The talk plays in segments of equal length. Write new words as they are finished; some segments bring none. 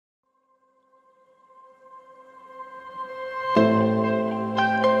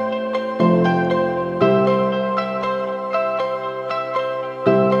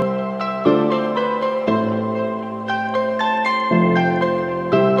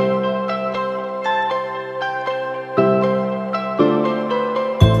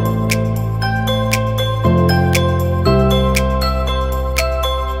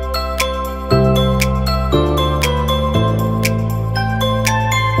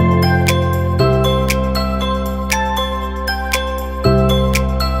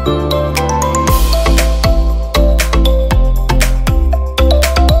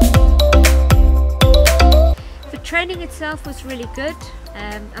itself was really good.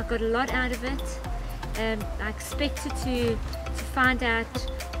 I got a lot out of it. I expected to find out,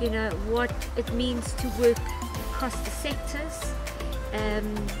 you know, what it means to work across the sectors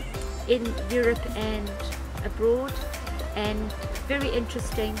in Europe and abroad, and very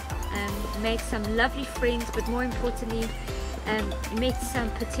interesting. Made some lovely friends, but more importantly, met some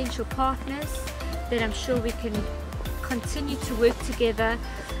potential partners that I'm sure we can continue to work together.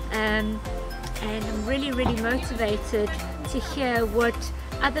 And I'm really motivated to hear what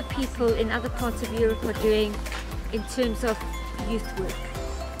other people in other parts of Europe are doing in terms of youth work.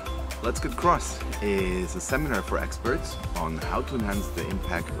 Let's Get Cross is a seminar for experts on how to enhance the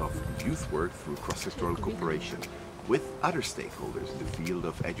impact of youth work through cross-sectorial cooperation with other stakeholders in the field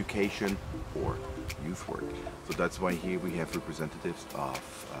of education or youth work. So that's why here we have representatives of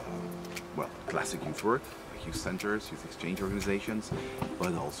well, classic youth work, youth centers, youth exchange organizations,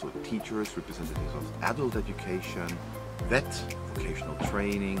 but also teachers, representatives of adult education, vet, vocational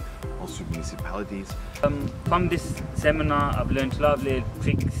training, also municipalities. From this seminar I've learned a lot of little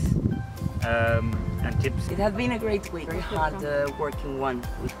tricks and tips. It has been a great week, very hard working one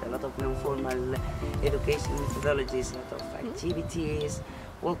with a lot of non-formal education methodologies, a lot of activities,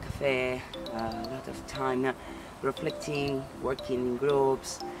 walk cafe, a lot of time reflecting, working in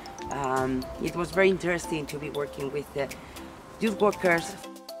groups. It was very interesting to be working with youth workers.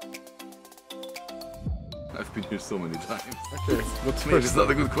 I've been here so many times. Okay, what's Maybe first? it's not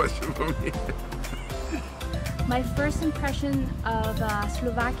a good question for me. My first impression of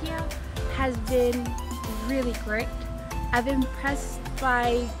Slovakia has been really great. I've been impressed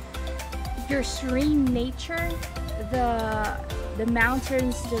by your serene nature, the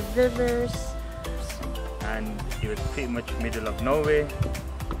mountains, the rivers. And it was pretty much middle of nowhere.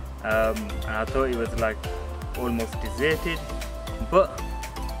 And I thought it was like almost deserted. But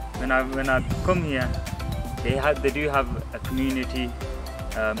when I come here, they do have a community.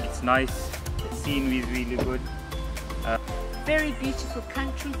 It's nice. The scenery is really good. Very beautiful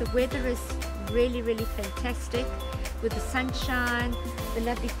country. The weather is really fantastic, with the sunshine, the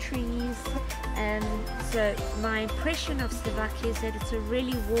lovely trees. So my impression of Slovakia is that it's a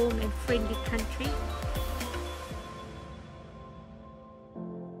really warm and friendly country.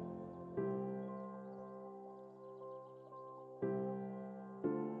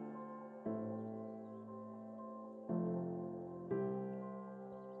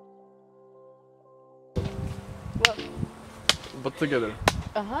 But together.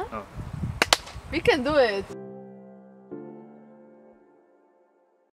 Uh-huh. Oh. We can do it.